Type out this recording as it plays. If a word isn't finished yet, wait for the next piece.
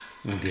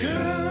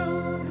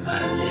Girl,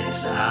 my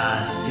lips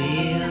are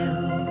sealed.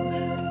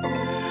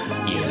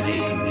 You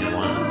make me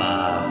wanna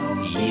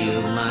barf.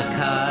 Yield my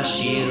car,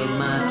 shield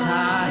my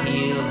tie,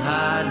 heel,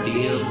 high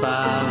deal,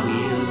 bar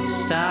wheel,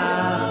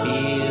 stop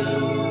you.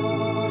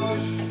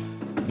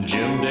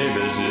 Jim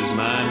Davis is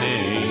my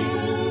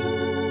name.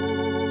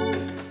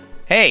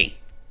 Hey,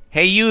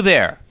 you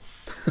there.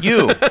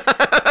 You.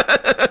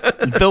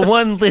 The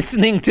one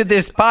listening to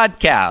this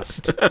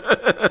podcast.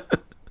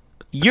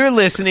 You're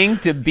listening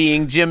to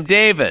Being Jim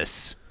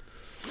Davis.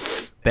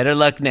 Better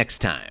luck next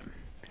time.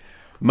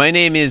 My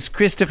name is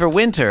Christopher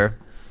Winter,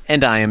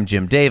 and I am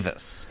Jim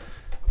Davis.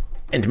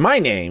 And my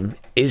name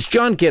is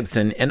John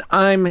Gibson, and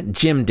I'm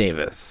Jim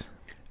Davis.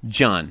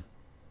 John,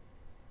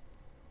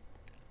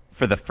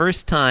 for the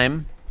first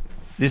time,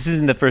 this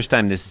isn't the first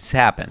time this has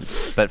happened,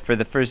 but for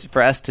the first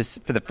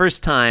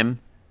time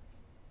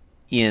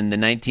in the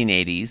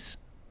 1980s,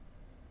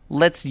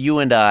 let's you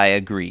and I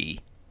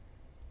agree.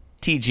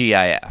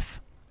 TGIF.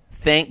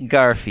 Thank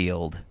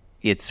Garfield,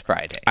 it's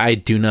Friday. I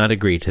do not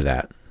agree to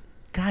that.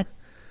 God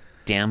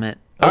damn it.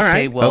 All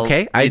right,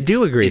 okay. I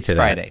do agree to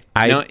that. It's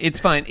Friday. No, it's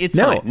fine. It's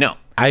No, fine. No.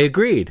 I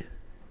agreed.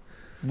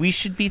 We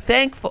should be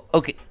thankful.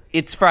 Okay,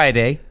 it's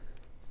Friday.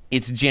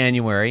 It's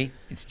January.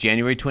 It's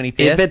January 25th.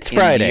 If it's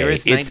Friday,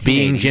 it's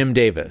Being Jim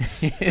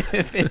Davis.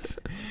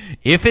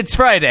 if it's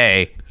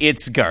Friday,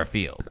 it's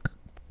Garfield.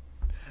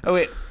 Oh,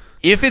 wait.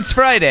 If it's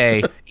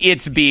Friday,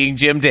 it's Being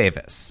Jim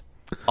Davis.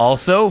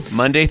 Also,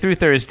 Monday through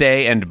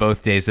Thursday and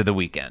both days of the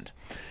weekend.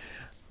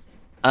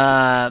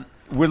 We're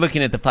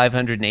looking at the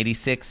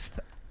 586th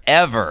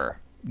ever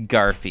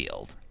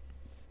Garfield.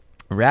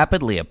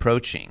 Rapidly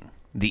approaching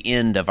the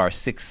end of our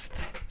 6th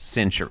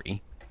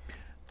century.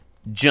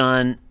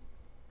 John,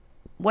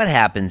 what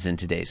happens in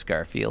today's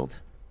Garfield?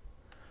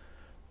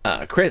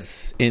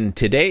 Chris, in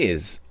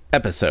today's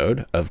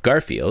episode of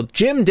Garfield,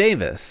 Jim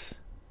Davis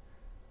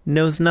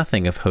knows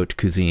nothing of haute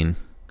cuisine.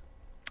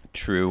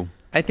 True.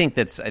 I think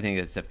that's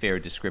a fair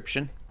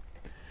description.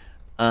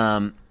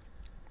 Panel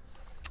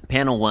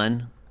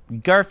 1.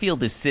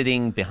 Garfield is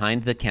sitting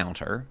behind the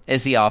counter,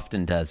 as he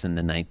often does in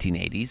the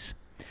 1980s.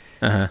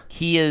 Uh-huh.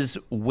 He is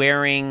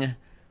wearing...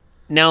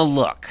 Now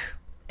look,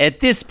 at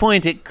this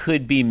point it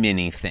could be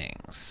many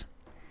things.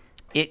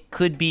 It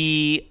could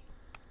be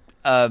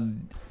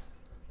some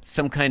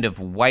kind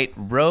of white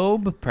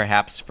robe,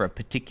 perhaps for a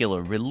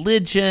particular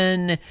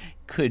religion.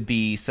 Could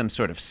be some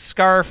sort of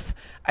scarf.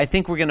 I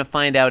think we're going to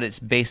find out it's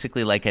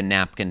basically like a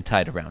napkin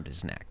tied around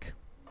his neck.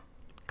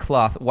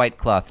 White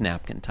cloth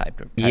napkin tied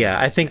around his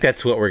I think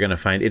that's what we're going to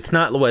find. It's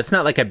not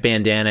like a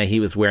bandana he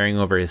was wearing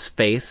over his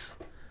face,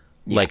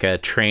 like a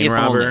train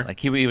robber. Only, like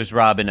he was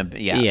robbing a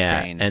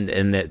train.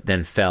 and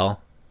then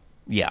fell.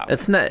 Yeah.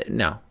 That's not,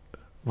 no.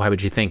 Why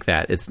would you think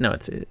that? It's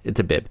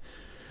a bib.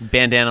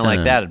 Bandana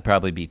like that would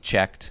probably be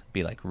checked,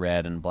 be like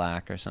red and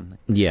black or something.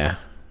 Yeah.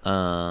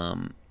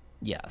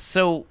 Yeah.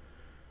 So,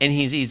 and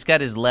he's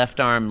got his left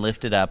arm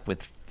lifted up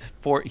with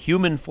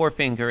human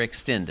forefinger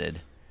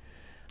extended.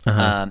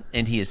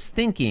 And he is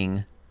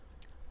thinking,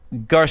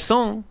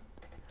 Garçon,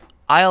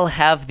 I'll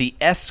have the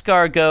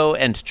escargot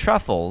and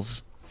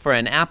truffles for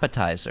an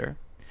appetizer,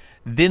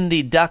 then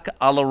the duck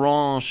à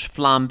l'orange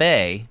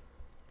flambé,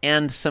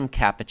 and some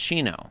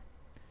cappuccino.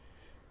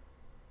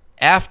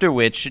 After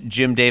which,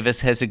 Jim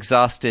Davis has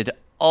exhausted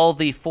all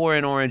the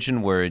foreign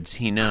origin words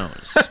he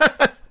knows.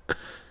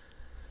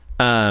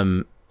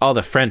 All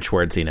the French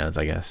words he knows,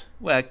 I guess.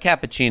 Well,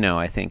 cappuccino,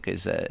 I think,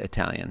 is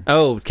Italian.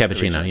 Oh,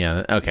 cappuccino. Originally.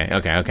 Yeah. Okay.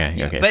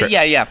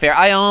 But fair.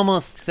 I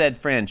almost said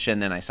French,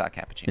 and then I saw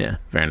cappuccino. Yeah,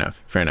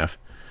 fair enough.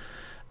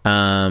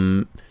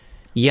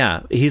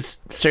 Yeah, he's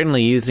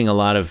certainly using a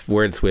lot of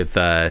words with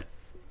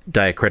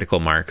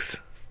diacritical marks.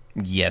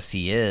 Yes,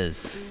 he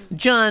is.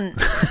 John,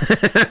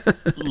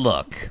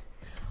 look,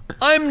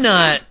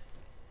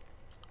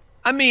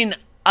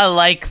 I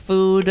like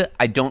food.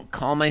 I don't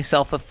call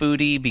myself a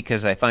foodie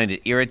because I find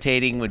it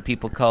irritating when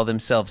people call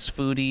themselves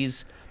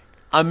foodies.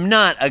 I'm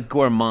not a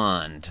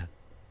gourmand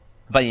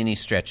by any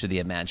stretch of the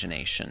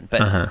imagination.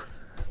 But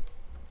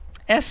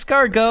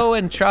escargot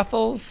and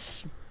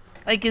truffles,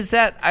 like, is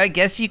that... I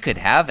guess you could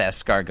have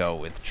escargot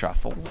with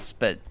truffles,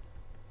 but...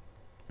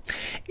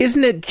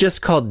 Isn't it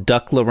just called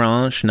duck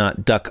l'orange,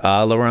 not duck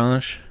à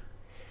l'orange?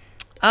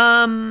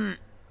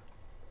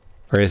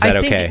 Or is that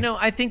okay? No,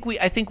 I think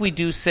we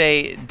do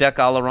say duck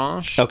à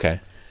l'orange.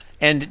 Okay.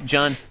 And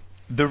John,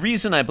 the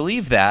reason I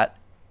believe that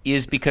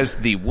is because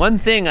the one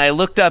thing I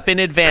looked up in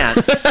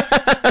advance,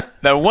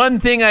 the one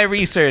thing I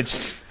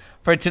researched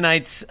for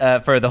tonight's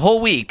for the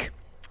whole week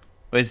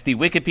was the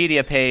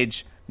Wikipedia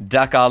page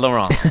duck à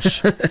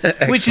l'orange,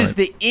 which is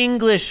the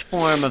English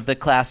form of the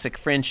classic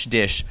French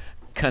dish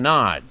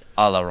canard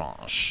à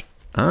l'orange.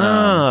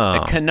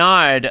 A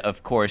canard,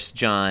 of course,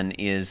 John,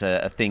 is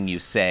a thing you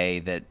say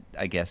that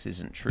I guess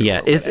isn't true.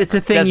 Yeah, it's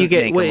a thing you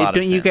get. Wait,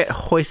 don't you get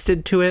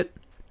hoisted to it?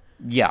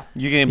 Yeah,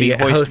 you're going to be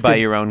hoisted by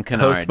your own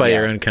canard. Hosted by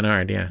your own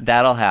canard, yeah.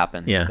 That'll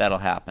happen. Yeah. That'll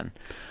happen.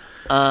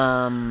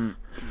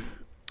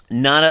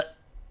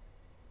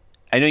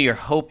 I know you're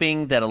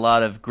hoping that a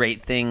lot of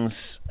great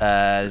things,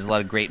 there's a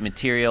lot of great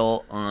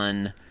material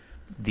on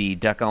the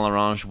Duck à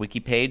l'Orange wiki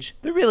page.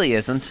 There really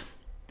isn't.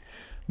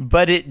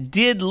 But it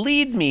did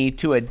lead me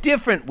to a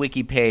different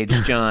wiki page,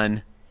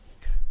 John.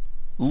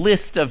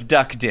 List of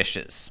duck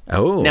dishes.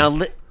 Oh.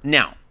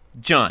 Now,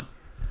 John,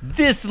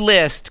 this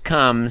list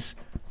comes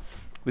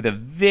with a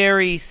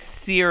very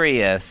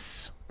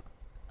serious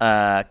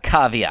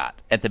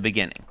caveat at the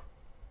beginning.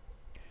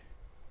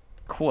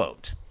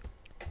 Quote,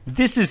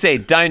 "This is a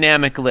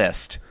dynamic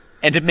list,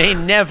 and it may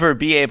never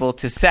be able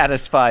to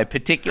satisfy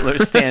particular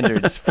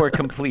standards for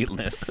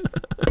completeness."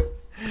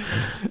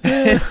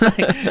 It's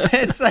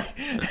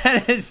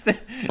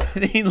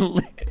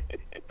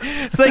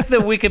like the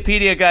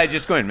Wikipedia guy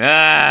just going,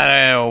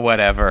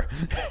 whatever.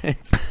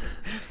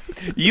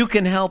 You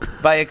can help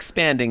by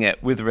expanding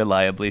it with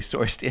reliably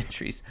sourced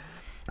entries.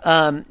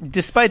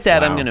 Despite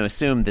that, Wow. I'm going to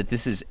assume that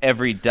this is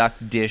every duck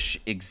dish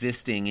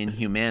existing in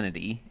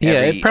humanity. Yeah,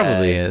 every, it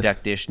probably is.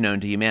 Duck dish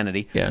known to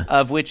humanity. Yeah.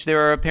 Of which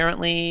there are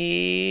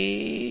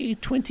apparently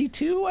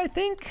 22, I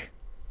think.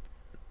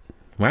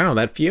 Wow,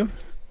 that few?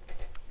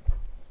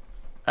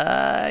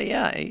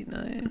 Yeah, 8,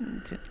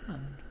 9, 10.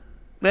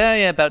 Well,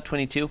 yeah, about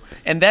 22.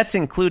 And that's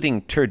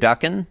including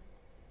turducken,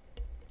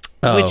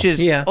 which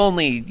is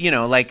only,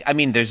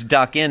 there's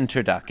duck in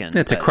turducken.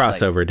 It's a but,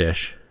 crossover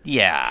dish,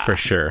 yeah. for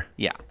sure.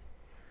 Yeah.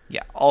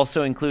 Yeah.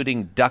 Also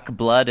including duck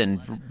blood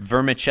and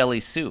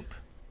vermicelli soup,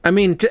 I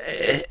mean,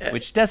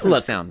 which doesn't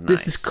look, sound nice.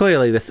 this is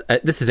clearly this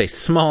is a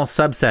small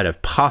subset of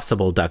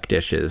possible duck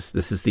dishes.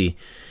 This is the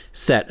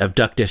set of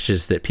duck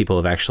dishes that people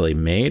have actually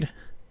made.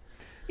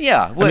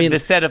 Yeah, the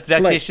set of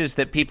duck dishes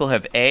that people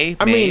have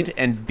made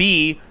and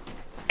B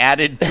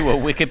added to a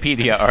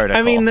Wikipedia article.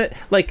 I mean,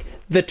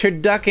 the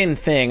turducken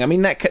thing. I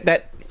mean,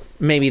 that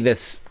maybe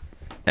this.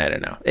 I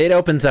don't know. It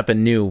opens up a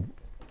new,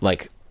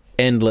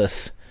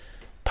 endless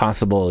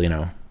possible,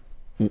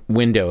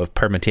 window of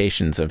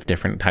permutations of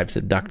different types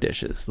of duck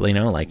dishes.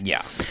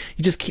 Yeah.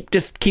 You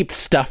just keep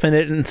stuffing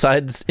it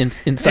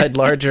inside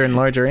larger and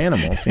larger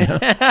animals. You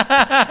could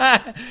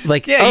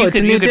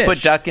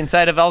put duck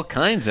inside of all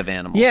kinds of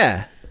animals.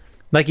 Yeah.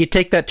 You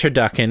take that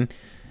turducken,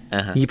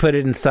 you put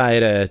it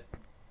inside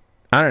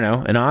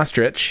an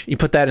ostrich. You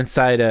put that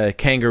inside a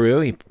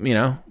kangaroo. You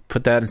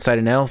put that inside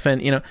an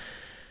elephant.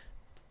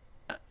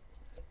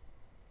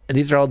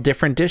 These are all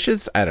different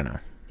dishes. I don't know.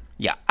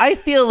 Yeah, I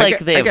feel like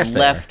they've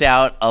left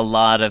out a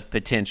lot of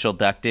potential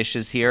duck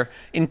dishes here,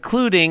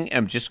 including,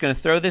 I'm just going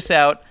to throw this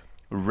out,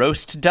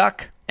 roast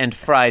duck and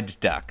fried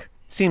duck.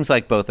 Seems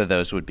like both of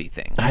those would be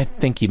things. I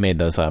think you made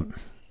those up.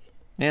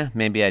 Yeah,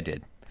 maybe I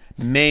did.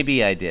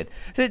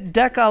 So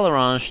duck à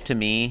l'orange, to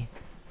me,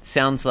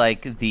 sounds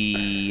like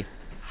the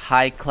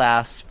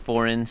high-class,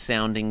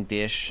 foreign-sounding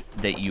dish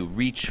that you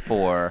reach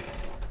for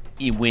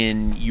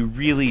when you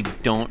really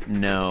don't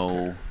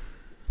know...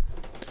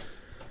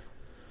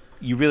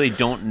 You really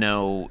don't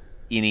know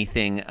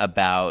anything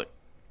about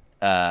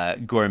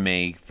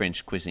gourmet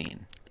French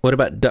cuisine. What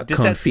about duck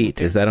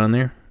confit? Is that on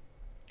there?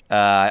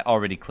 I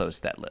already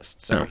closed that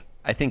list. Sorry. Oh.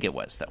 I think it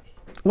was, though.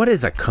 What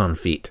is a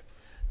confit?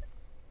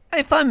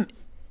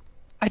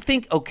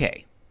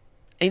 Okay.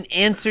 In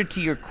answer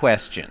to your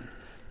question,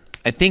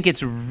 I think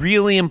it's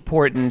really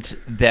important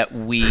that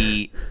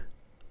we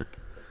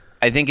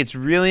acknowledge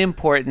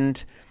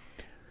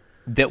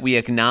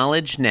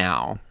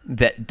now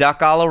that duck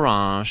à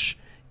l'orange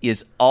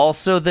is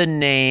also the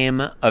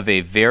name of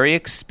a very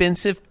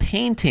expensive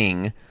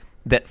painting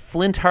that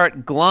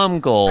Flintheart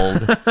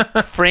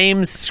Glomgold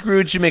frames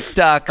Scrooge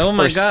McDuck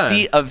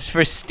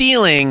for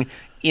stealing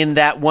in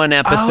that one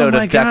episode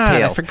of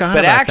DuckTales. I forgot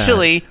but about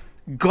actually,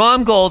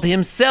 Glomgold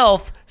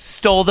himself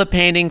stole the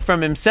painting from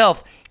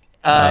himself.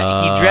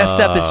 He dressed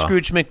up as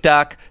Scrooge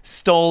McDuck,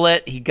 stole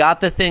it. He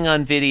got the thing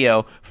on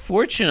video.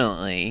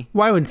 Fortunately...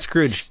 Why would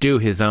Scrooge do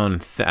his own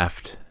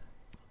theft?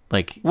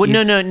 No.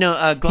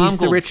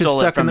 Glomgold stole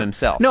it from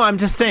himself. No, I'm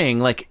just saying,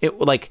 he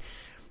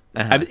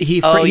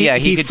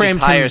could framed just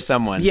hire him,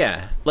 someone.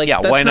 Yeah,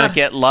 why not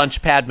get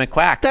Launchpad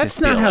McQuack? That's to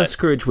steal not how it?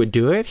 Scrooge would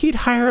do it. He'd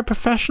hire a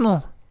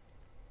professional.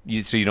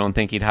 So you don't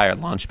think he'd hire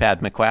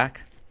Launchpad McQuack?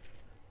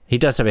 He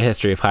does have a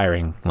history of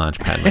hiring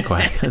Launchpad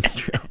McQuack. That's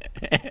true.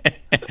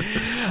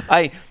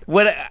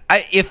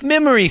 If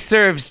memory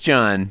serves,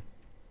 John,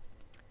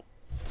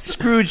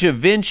 Scrooge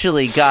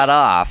eventually got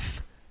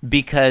off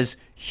because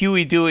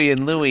Huey, Dewey,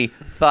 and Louie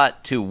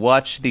thought to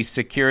watch the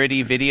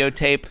security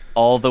videotape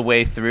all the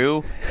way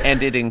through,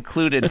 and it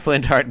included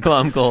Flintheart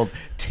Glomgold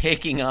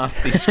taking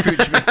off the Scrooge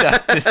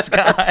McDuck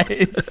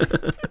disguise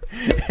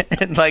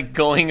and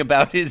going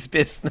about his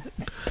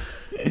business.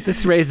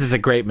 This raises a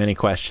great many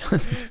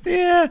questions.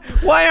 Yeah.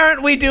 Why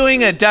aren't we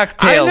doing a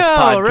DuckTales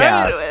podcast?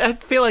 Right? I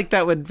feel like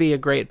that would be a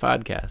great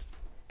podcast.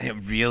 It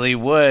really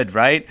would,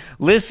 right?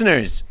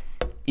 Listeners,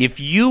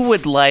 if you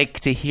would like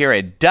to hear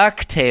a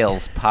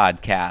DuckTales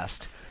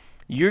podcast,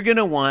 you're going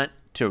to want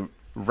to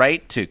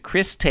write to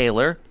Chris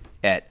Taylor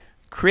at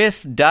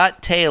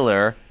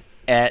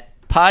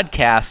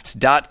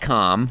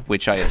chris.taylor@podcast.com,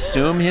 which I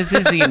assume is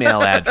his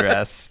email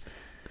address.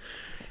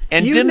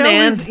 and You know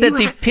demands his- that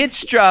the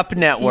Pitch Drop You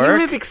Network...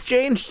 have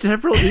exchanged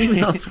several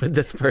emails with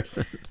this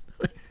person.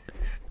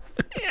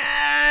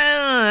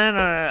 I don't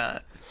know.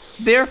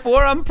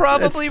 Therefore, I'm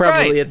probably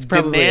right. It's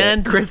probably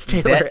Demand Chris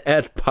Taylor that-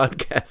 at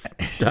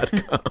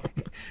podcasts.com.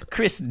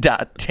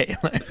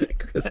 Chris.Taylor.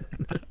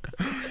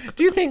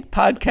 Do you think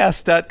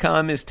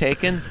podcast.com is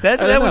taken? That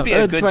don't would know. be a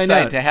Let's good find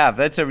site out. to have.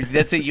 That's a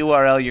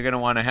URL you're going to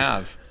want to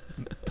have.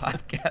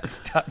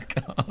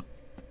 Podcast.com.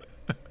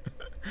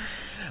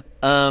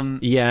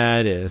 Yeah,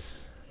 it is.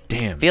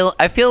 Damn.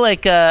 I feel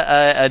like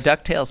a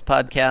DuckTales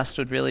podcast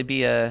would really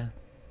be that'd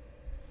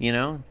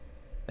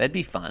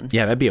be fun.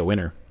 Yeah, that'd be a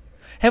winner.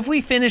 Have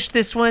we finished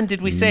this one?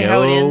 Did we say No,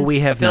 how it ends? we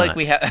have I feel not. like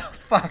we have.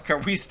 Fuck, are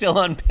we still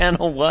on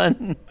panel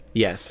 1?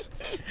 Yes.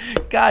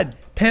 God.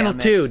 Panel damn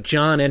it. 2,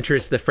 John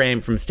enters the frame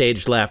from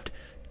stage left,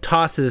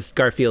 tosses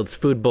Garfield's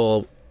food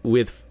bowl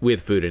with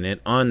food in it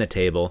on the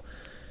table.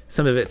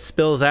 Some of it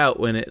spills out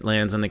when it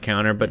lands on the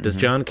counter, but does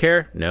John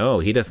care? No,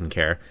 he doesn't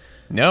care.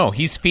 No,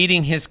 he's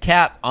feeding his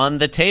cat on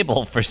the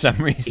table for some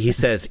reason. He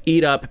says,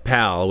 "Eat up,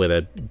 pal," with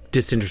a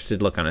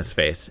disinterested look on his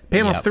face.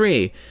 Panel Yep.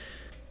 3,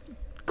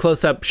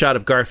 close-up shot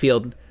of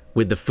Garfield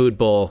with the food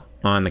bowl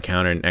on the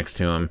counter next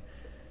to him.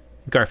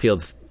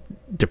 Garfield's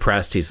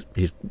depressed. He's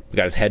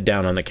got his head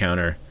down on the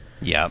counter,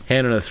 Yep.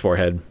 hand on his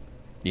forehead.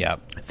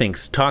 Yep.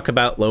 Thinks, talk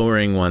about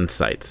lowering one's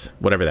sights,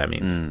 whatever that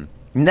means.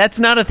 And that's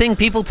not a thing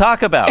people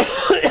talk about.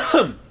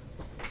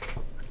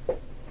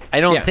 I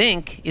don't Yeah.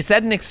 think. Is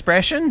that an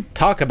expression?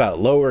 Talk about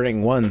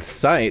lowering one's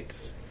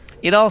sights.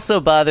 It also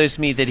bothers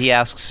me that he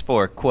asks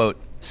for, quote,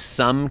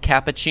 some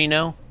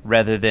cappuccino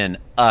rather than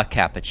a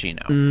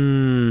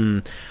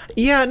cappuccino.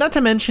 Yeah, not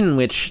to mention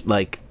which,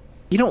 like,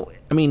 you don't,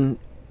 I mean,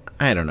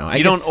 I don't know.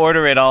 You don't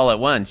order it all at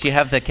once. You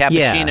have the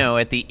cappuccino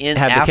at the end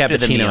Have the after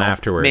the cappuccino meal,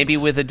 afterwards. maybe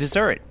with a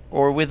dessert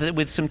or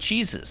with some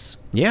cheeses.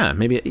 Yeah,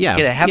 maybe, yeah.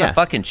 You gotta have yeah. a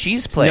fucking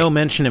cheese plate. No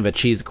mention of a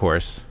cheese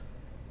course.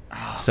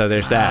 So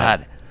there's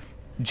that. God.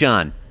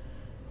 John,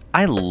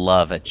 I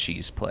love a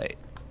cheese plate.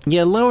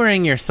 Yeah,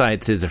 lowering your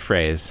sights is a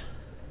phrase.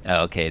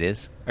 Oh, okay, it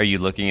is. Are you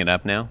looking it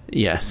up now?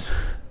 Yes.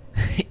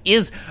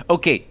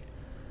 Okay.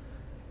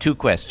 2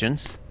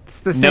 questions.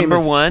 It's the same Number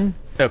as- one.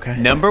 Okay.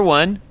 Number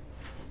one.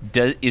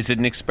 Is it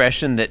an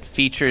expression that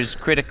features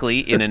critically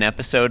in an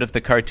episode of the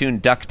cartoon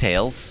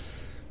DuckTales?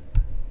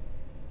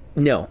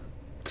 No.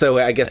 So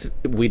I guess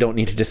we don't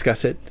need to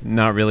discuss it.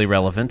 Not really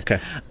relevant.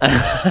 Okay.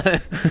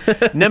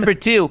 Number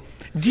 2,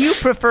 do you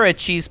prefer a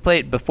cheese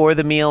plate before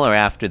the meal or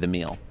after the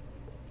meal?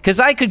 Because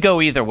I could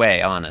go either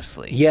way,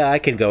 honestly. Yeah, I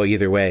could go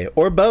either way.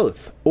 Or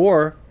both.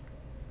 Or,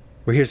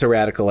 well, here's a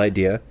radical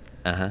idea.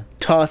 Uh-huh.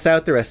 Toss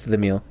out the rest of the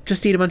meal.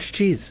 Just eat a bunch of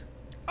cheese.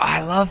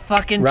 I love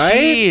fucking Right?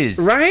 cheese.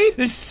 Right?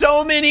 There's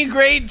so many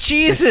great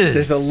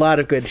cheeses. There's a lot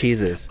of good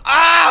cheeses.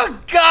 Oh,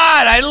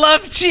 God, I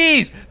love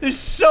cheese. There's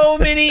so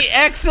many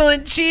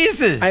excellent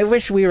cheeses. I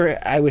wish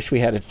we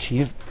had a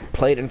cheese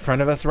plate in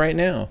front of us right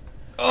now.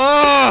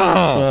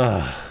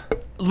 Oh.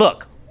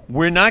 Look,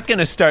 we're not going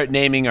to start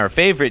naming our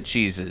favorite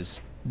cheeses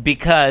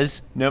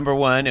because, number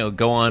one, it'll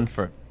go on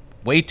for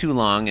way too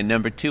long, and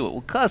number 2, it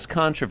will cause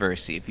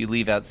controversy if you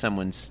leave out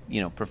someone's,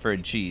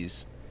 preferred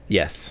cheese.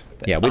 Yes.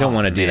 Yeah, we don't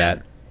want to do man.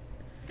 that.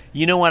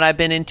 You know what I've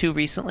been into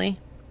recently?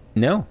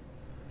 No.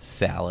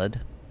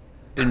 Salad.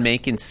 Been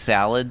making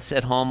salads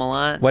at home a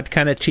lot. What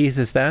kind of cheese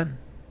is that?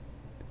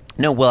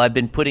 No, well, I've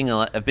been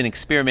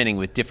experimenting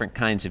with different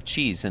kinds of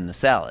cheese in the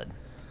salad.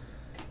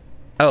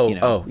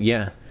 Oh,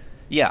 yeah.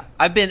 Yeah,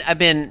 I've been,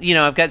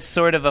 I've got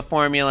sort of a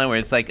formula where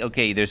it's like,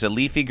 okay, there's a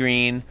leafy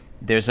green,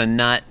 there's a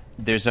nut,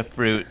 there's a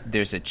fruit,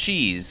 there's a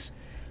cheese,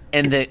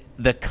 and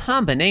the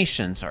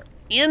combinations are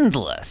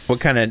endless. What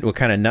kind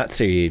of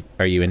nuts are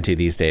you into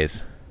these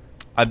days?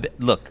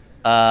 Look,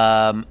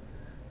 have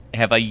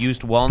I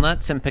used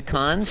walnuts and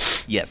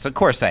pecans? Yes, of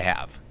course I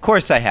have.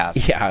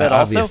 Yeah, but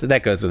obviously also,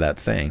 that goes without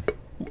saying.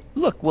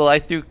 look, will I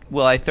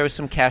throw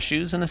some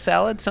cashews in a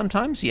salad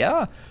sometimes?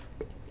 Yeah.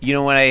 You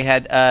know what I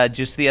had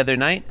just the other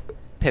night?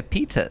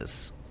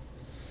 Pepitas.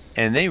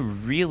 And they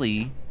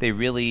really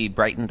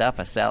brightened up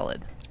a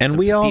salad. And Some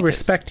we all pepitas.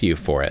 respect you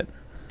for it.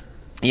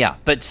 Yeah,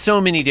 but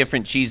so many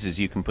different cheeses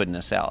you can put in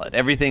a salad.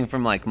 Everything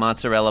from like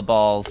mozzarella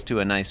balls to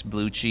a nice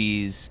blue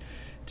cheese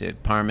to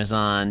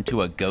Parmesan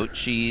to a goat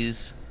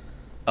cheese.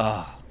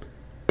 Oh.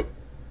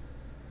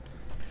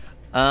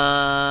 Do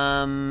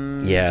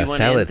Yeah, you wanna end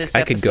salads. this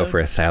I could go episode? for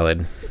a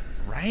salad.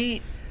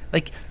 Right?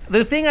 Like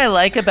the thing I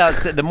like about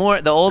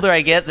the older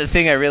I get, the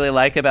thing I really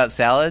like about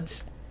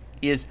salads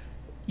is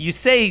you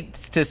say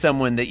to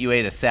someone that you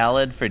ate a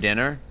salad for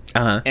dinner,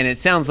 Uh-huh. and it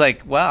sounds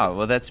like, wow,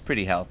 well that's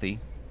pretty healthy.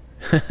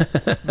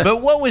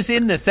 But what was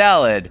in the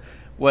salad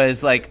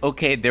was like,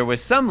 okay, there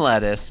was some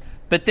lettuce,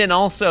 but then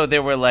also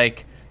there were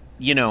like,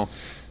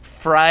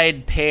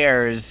 fried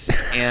pears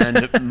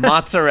and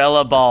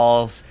mozzarella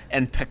balls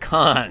and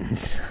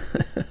pecans.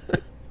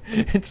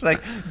 It's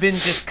like then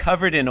just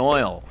covered in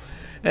oil.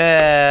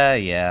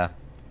 Yeah.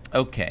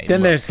 Okay.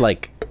 Then look. there's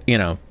like,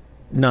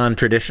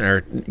 non-traditional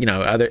or,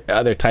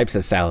 other types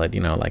of salad,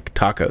 like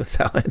taco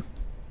salad.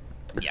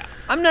 Yeah.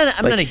 I'm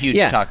not a huge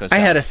taco salad I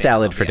had a fan,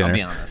 salad for dinner. I'll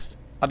be honest.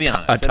 I'll be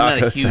honest. I'm not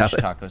taco a huge salad.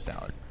 taco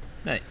salad.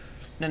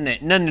 None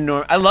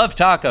enormous. I love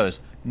tacos.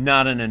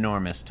 Not an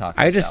enormous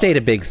taco. I just salad.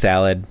 ate a big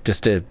salad.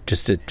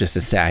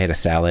 I had a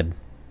salad.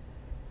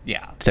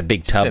 Yeah. It's a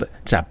big tub.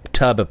 It's a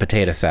tub of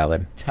potato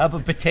salad. Tub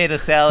of potato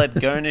salad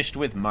garnished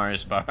with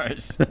Mars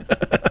bars.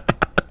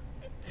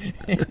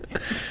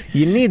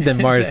 You need the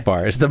Mars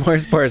bars. The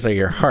Mars bars are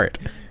your heart.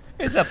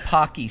 It's a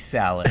Pocky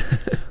salad.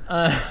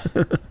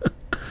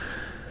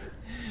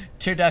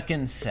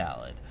 Turducken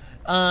salad.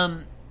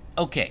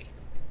 Okay.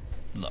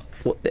 Look.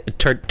 Well,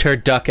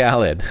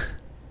 turduck-alid.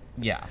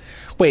 Yeah.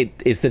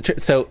 Wait,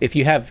 so if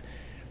you have,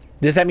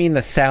 does that mean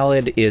the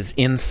salad is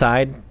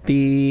inside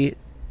the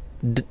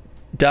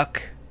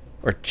duck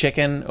or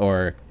chicken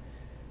or?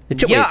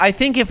 Yeah, I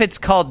think if it's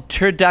called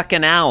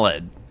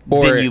turducken-alid,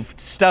 then you've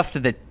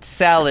stuffed the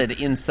salad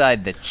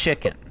inside the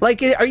chicken.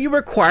 Like, are you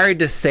required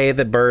to say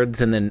the birds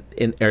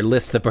or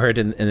list the bird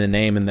in the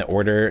name in the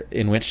order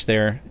in which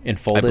they're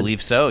enfolded? I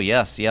believe so.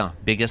 Yes. Yeah.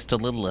 Biggest to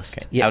littlest.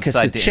 Okay. Yeah,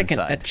 outside the to chicken,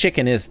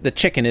 inside. The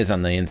chicken is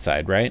on the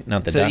inside, right?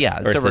 Not the So duck.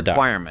 yeah, Or it's a the duck?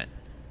 requirement.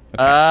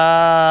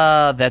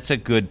 That's a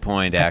good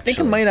point. Actually, I think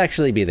it might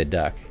actually be the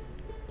duck.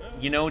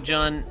 You know,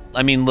 John.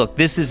 I mean, look.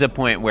 This is a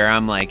point where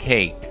I'm like,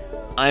 hey,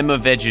 I'm a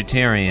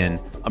vegetarian.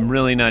 I'm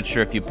really not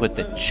sure if you put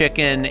the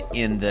chicken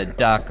in the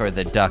duck or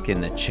the duck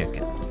in the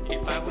chicken.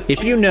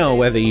 If you know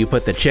whether you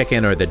put the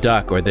chicken or the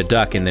duck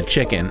in the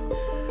chicken,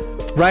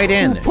 write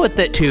in Who put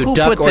the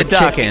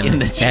duck chicken in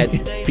the at chicken?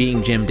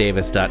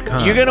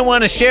 beingjimdavis.com. You're going to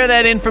want to share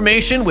that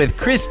information with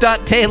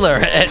Chris.Taylor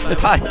at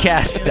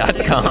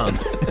podcast.com.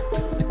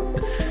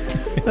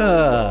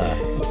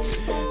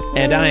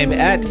 And I'm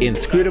at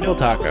Inscrutable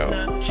Taco.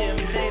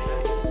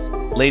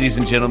 Ladies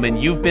and gentlemen,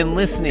 you've been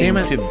listening Damn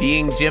it. to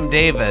Being Jim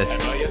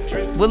Davis.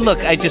 Well, look,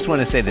 I just want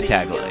to say the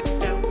tagline.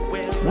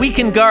 We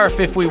can garf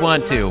if we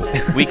want to.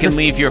 We can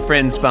leave your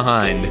friends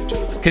behind.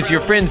 Because your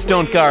friends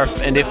don't garf,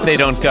 and if they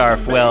don't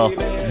garf, well,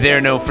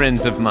 they're no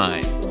friends of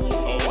mine.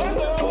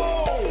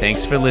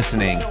 Thanks for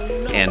listening,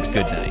 and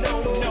good night.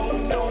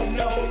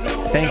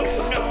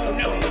 Thanks.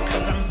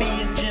 Cause I'm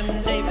being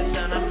Jim Davis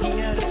and I'm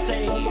here to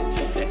say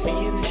that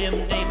being Jim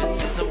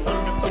Davis is a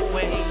wonderful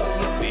way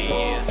to be.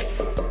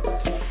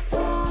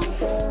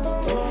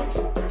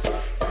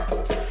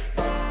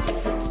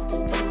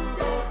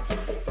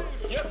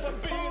 Yes, I'm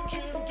being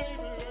Jim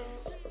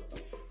Davis.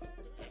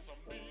 Yes, I'm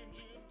being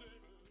Jim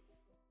Davis.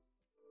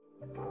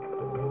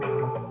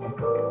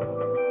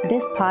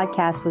 This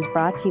podcast was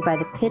brought to you by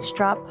the Pitch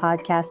Drop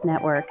Podcast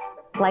Network.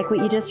 Like what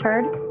you just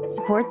heard?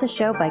 Support the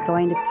show by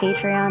going to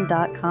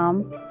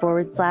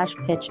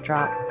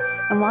patreon.com/pitchdrop.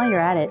 And while you're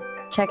at it,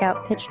 check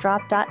out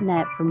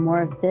pitchdrop.net for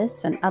more of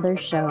this and other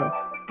shows.